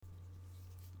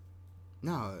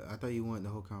No, I thought you wanted the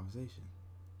whole conversation.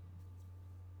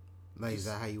 Like, is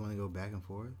that how you want to go back and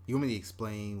forth? You want me to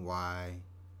explain why?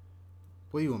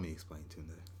 What do you want me to explain,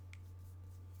 Tunda?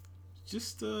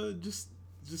 Just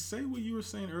say what you were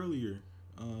saying earlier,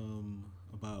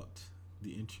 about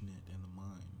the internet and the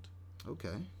mind.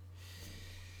 Okay.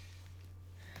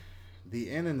 The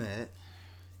internet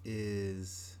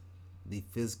is the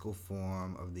physical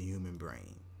form of the human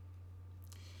brain.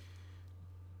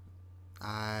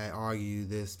 I argue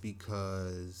this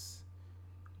because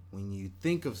when you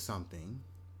think of something,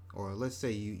 or let's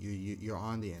say you're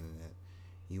on the internet,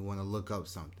 you want to look up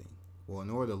something. Well, in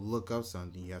order to look up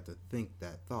something, you have to think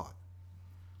that thought.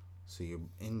 So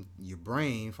your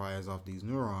brain fires off these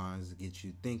neurons to get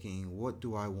you thinking, what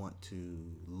do I want to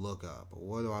look up, or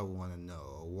what do I want to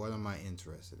know, or what am I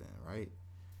interested in, right?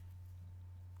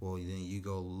 Well, then you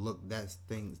go look that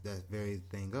very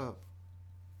thing up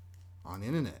on the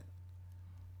internet.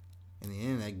 And the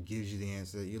internet gives you the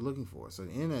answer that you're looking for. So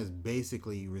the internet is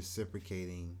basically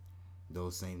reciprocating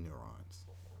those same neurons.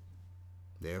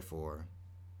 Therefore,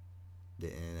 the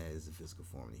internet is the physical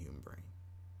form of the human brain.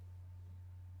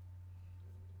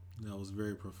 That was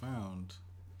very profound.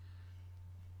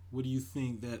 What do you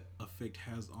think that effect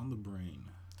has on the brain?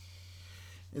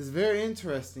 It's very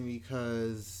interesting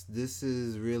because this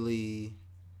is really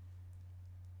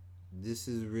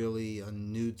a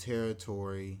new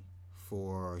territory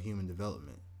for human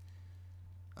development.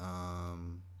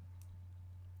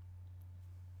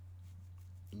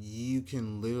 You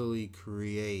can literally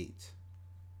create.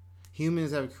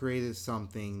 Humans have created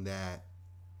something that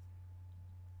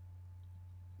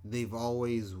they've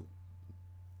always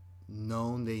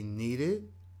known they needed,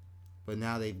 but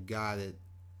now they've got it.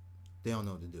 They don't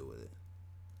know what to do with it.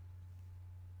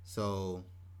 So,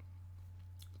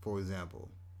 for example,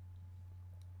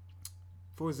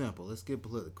 let's get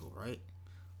political, right?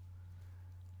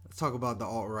 Let's talk about the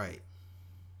alt-right.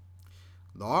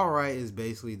 The alt-right is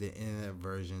basically the internet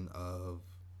version of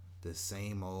the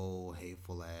same old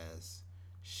hateful ass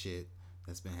shit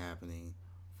that's been happening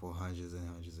for hundreds and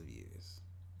hundreds of years.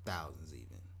 Thousands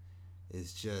even.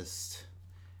 It's just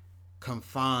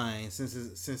confined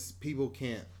since people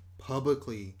can't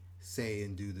publicly say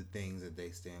and do the things that they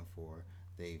stand for.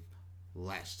 They've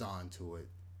latched onto it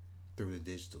through the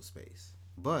digital space.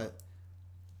 But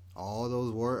all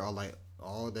those words are like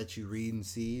all that you read and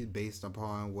see based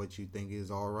upon what you think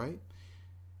is all right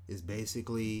is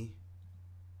basically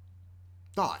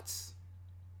thoughts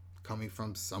coming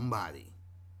from somebody.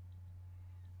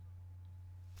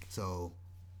 So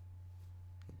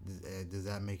does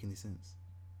that make any sense?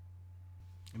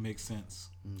 It makes sense.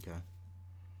 Okay.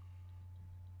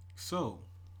 So,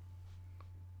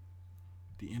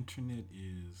 the internet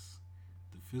is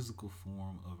the physical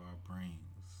form of our brains.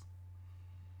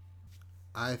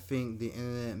 I think the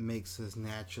internet makes us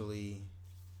naturally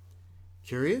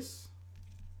curious.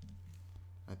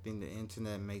 I think the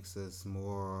internet makes us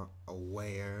more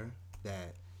aware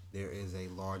that there is a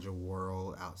larger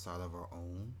world outside of our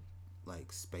own,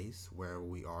 like space, wherever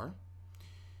we are,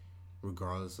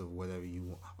 regardless of whatever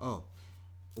you want.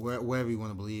 Wherever you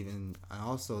want to believe in. And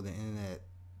also, the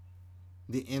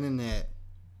internet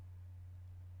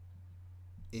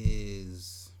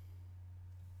is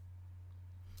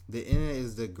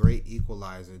the great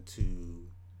equalizer to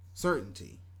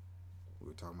certainty. We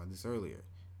were talking about this earlier.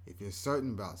 If you're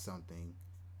certain about something,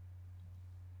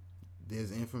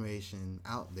 there's information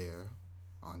out there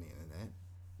on the internet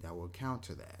that will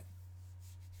counter that.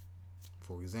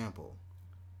 For example,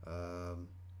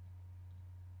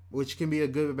 which can be a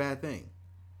good or bad thing.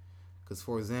 Because,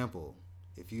 for example,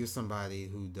 if you're somebody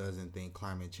who doesn't think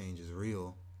climate change is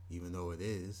real, even though it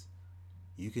is,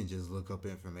 you can just look up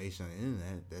information on the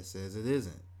internet that says it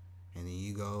isn't. And then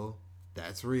you go,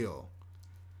 that's real.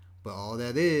 But all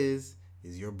that is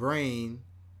your brain,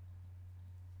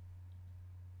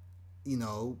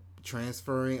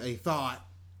 transferring a thought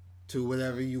to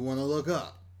whatever you want to look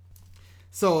up.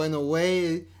 So in a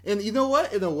way, and you know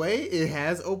what? In a way, it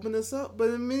has opened us up, but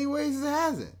in many ways it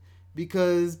hasn't.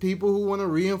 Because people who want to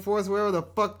reinforce whatever the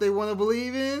fuck they want to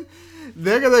believe in,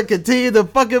 they're going to continue to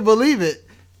fucking believe it.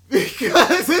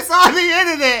 Because it's on the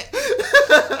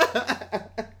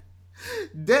internet.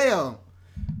 Damn.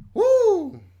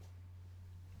 Woo.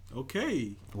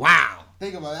 Okay. Wow.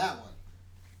 Think about that one.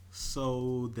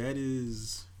 So that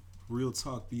is Real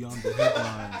Talk Beyond the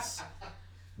Headlines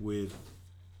with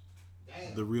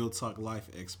the Real Talk Life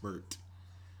expert.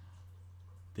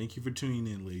 Thank you for tuning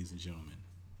in, ladies and gentlemen.